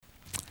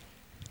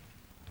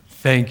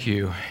Thank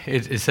you.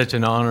 It is such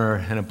an honor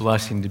and a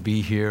blessing to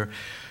be here.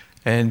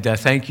 And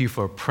thank you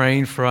for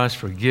praying for us,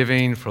 for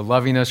giving, for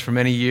loving us for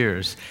many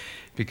years.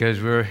 Because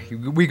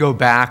we go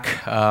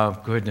back, till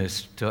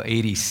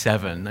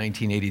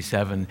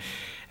 1987.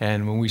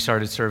 And when we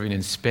started serving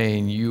in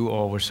Spain, you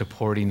all were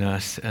supporting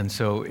us. And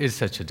so it's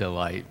such a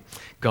delight.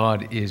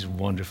 God is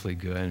wonderfully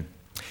good.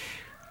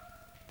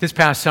 This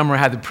past summer, I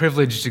had the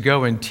privilege to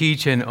go and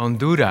teach in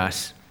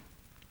Honduras.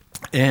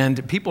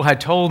 And people had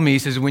told me, he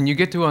says, when you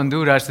get to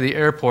Honduras, to the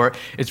airport,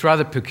 it's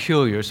rather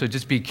peculiar, so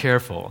just be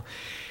careful.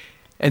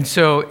 And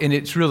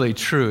it's really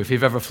true. If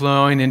you've ever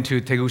flown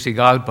into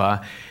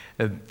Tegucigalpa,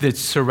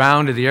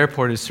 the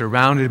airport is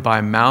surrounded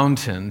by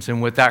mountains,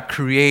 and what that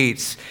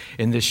creates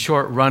in this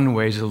short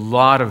runway is a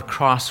lot of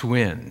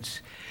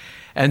crosswinds.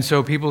 And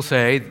so people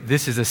say,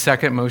 this is the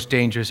second most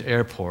dangerous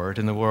airport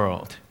in the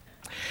world.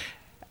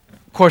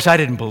 Of course, I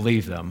didn't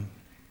believe them.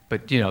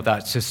 But,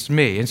 that's just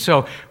me. And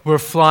so we're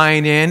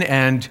flying in,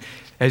 and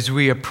as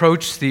we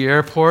approach the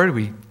airport,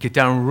 we get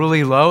down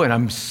really low, and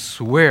I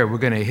swear we're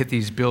going to hit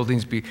these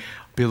buildings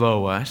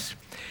below us.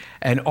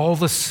 And all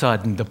of a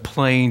sudden, the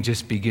plane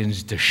just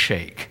begins to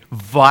shake,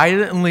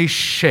 violently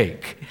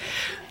shake.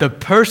 The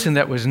person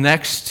that was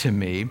next to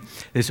me,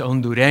 this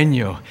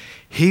Hondureño,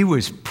 he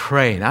was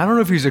praying. I don't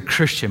know if he's a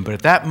Christian, but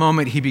at that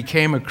moment, he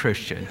became a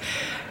Christian.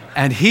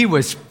 And he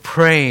was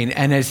praying,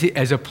 and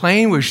as a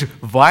plane was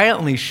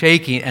violently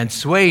shaking and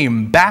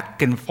swaying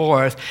back and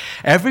forth,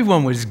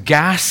 everyone was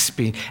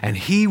gasping, and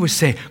he was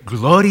saying,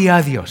 Gloria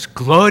a Dios,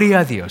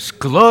 Gloria a Dios,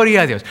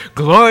 Gloria a Dios,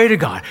 glory to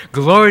God,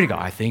 glory to God.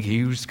 I think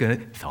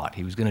thought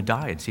he was going to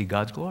die and see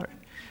God's glory.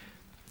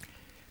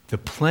 The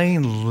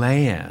plane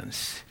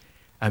lands,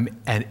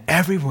 and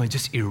everyone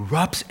just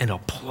erupts in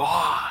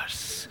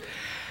applause.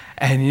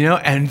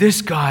 And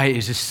this guy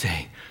is just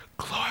saying,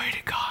 glory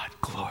to God,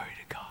 glory to God.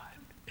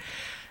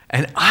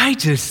 And I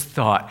just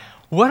thought,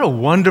 what a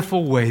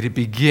wonderful way to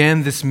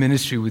begin this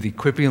ministry with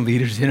Equipping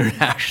Leaders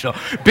International.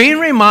 Being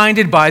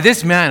reminded by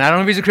this man, I don't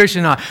know if he's a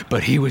Christian or not,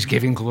 but he was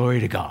giving glory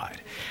to God.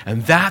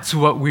 And that's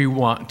what we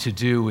want to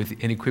do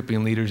in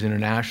Equipping Leaders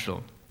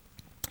International.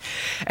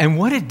 And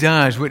what it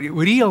does, what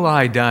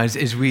ELI does,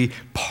 is we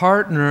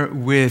partner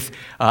with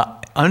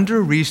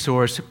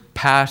under-resourced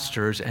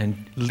pastors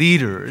and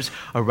leaders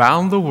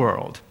around the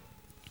world.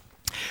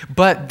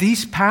 But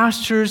these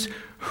pastors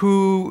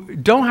who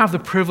don't have the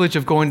privilege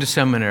of going to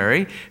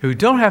seminary, who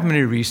don't have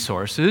many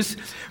resources,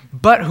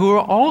 but who are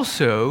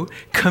also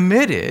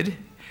committed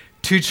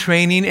to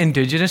training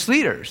indigenous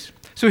leaders.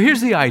 So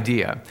here's the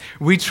idea.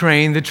 We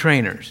train the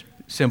trainers.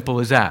 Simple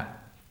as that.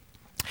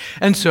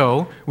 And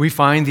so we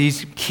find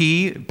these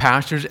key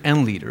pastors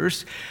and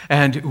leaders,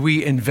 and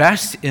we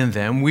invest in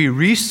them, we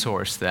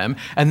resource them,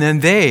 and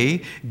then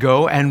they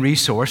go and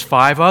resource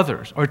 5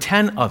 others or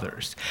 10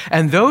 others.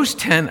 And those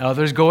 10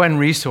 others go and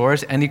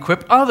resource and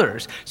equip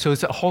others. So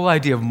it's a whole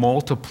idea of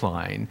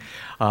multiplying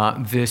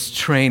this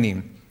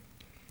training.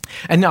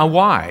 And now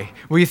why?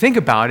 Well, you think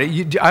about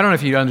it, I don't know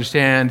if you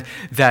understand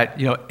that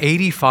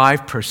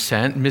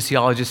 85%,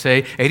 missiologists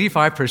say,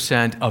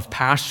 85% of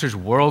pastors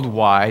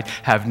worldwide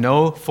have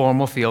no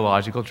formal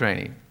theological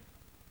training.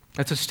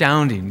 That's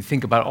astounding. You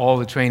think about all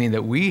the training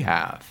that we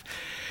have.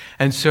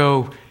 And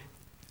so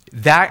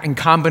that in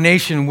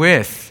combination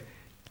with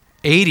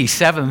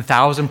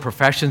 87,000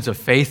 professions of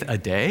faith a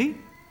day,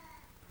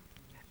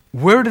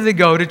 where do they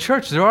go to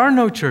church? There are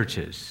no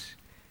churches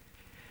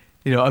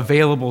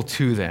available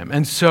to them.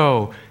 And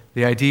so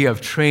the idea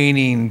of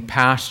training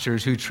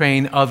pastors who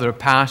train other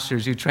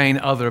pastors who train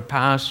other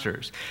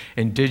pastors,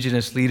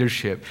 indigenous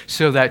leadership,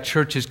 so that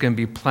churches can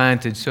be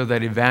planted, so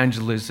that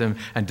evangelism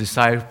and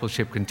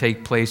discipleship can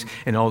take place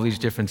in all these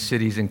different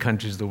cities and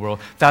countries of the world.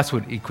 That's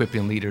what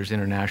Equipping Leaders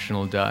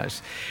International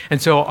does.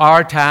 And so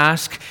our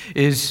task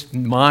is,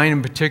 mine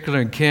in particular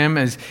and Kim,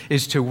 is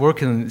to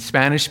work in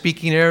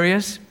Spanish-speaking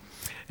areas.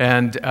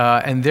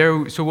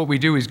 So what we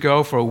do is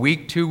go for a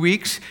week, 2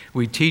 weeks.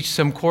 We teach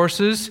some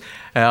courses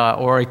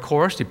or a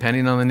course,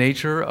 depending on the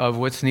nature of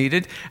what's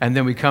needed. And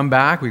then we come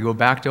back, we go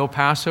back to El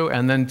Paso,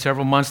 and then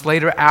several months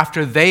later,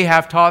 after they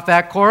have taught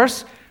that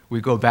course,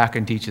 we go back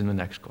and teach in the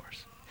next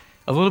course.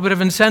 A little bit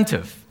of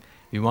incentive.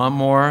 You want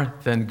more,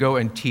 then go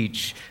and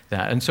teach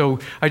that. And so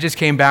I just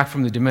came back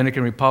from the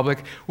Dominican Republic.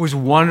 It was a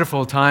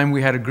wonderful time.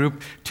 We had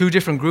two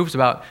different groups,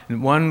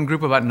 one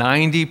group about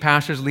 90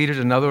 pastors, leaders,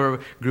 another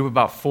group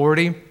about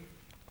 40.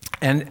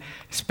 And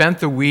spent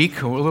the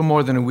week, a little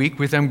more than a week,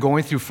 with them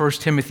going through 1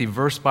 Timothy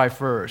verse by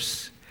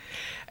verse.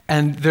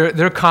 And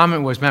their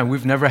comment was, man,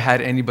 we've never had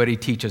anybody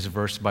teach us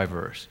verse by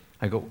verse.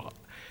 I go,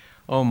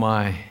 oh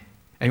my.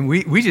 And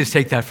we just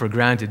take that for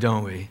granted,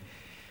 don't we?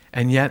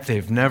 And yet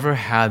they've never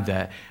had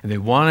that. And they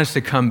want us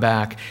to come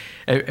back.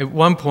 At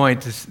one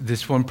point,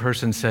 this one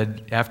person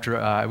said, after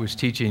I was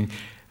teaching,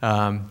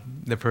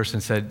 the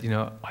person said,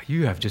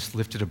 you have just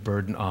lifted a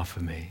burden off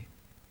of me.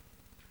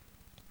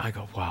 I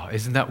go, wow,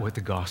 isn't that what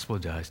the gospel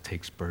does?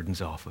 Takes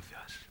burdens off of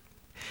us.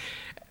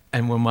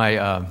 And when my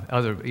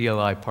other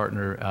ELI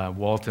partner,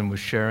 Walton,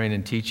 was sharing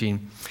and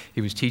teaching,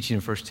 he was teaching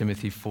in 1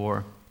 Timothy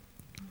 4.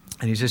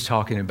 And he's just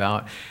talking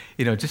about,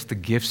 just the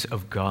gifts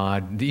of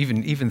God,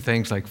 even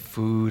things like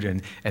food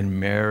and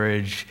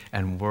marriage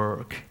and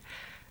work.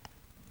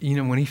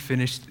 When he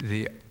finished,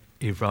 they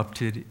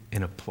erupted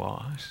in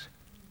applause.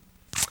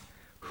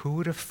 Who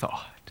would have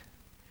thought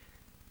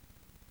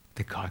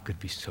that God could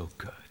be so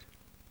good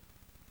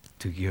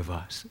to give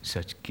us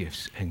such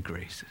gifts and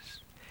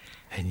graces?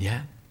 And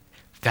yet,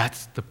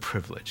 that's the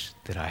privilege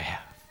that I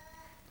have,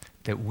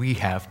 that we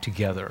have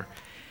together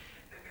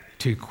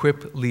to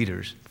equip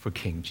leaders for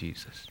King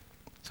Jesus.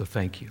 So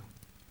thank you.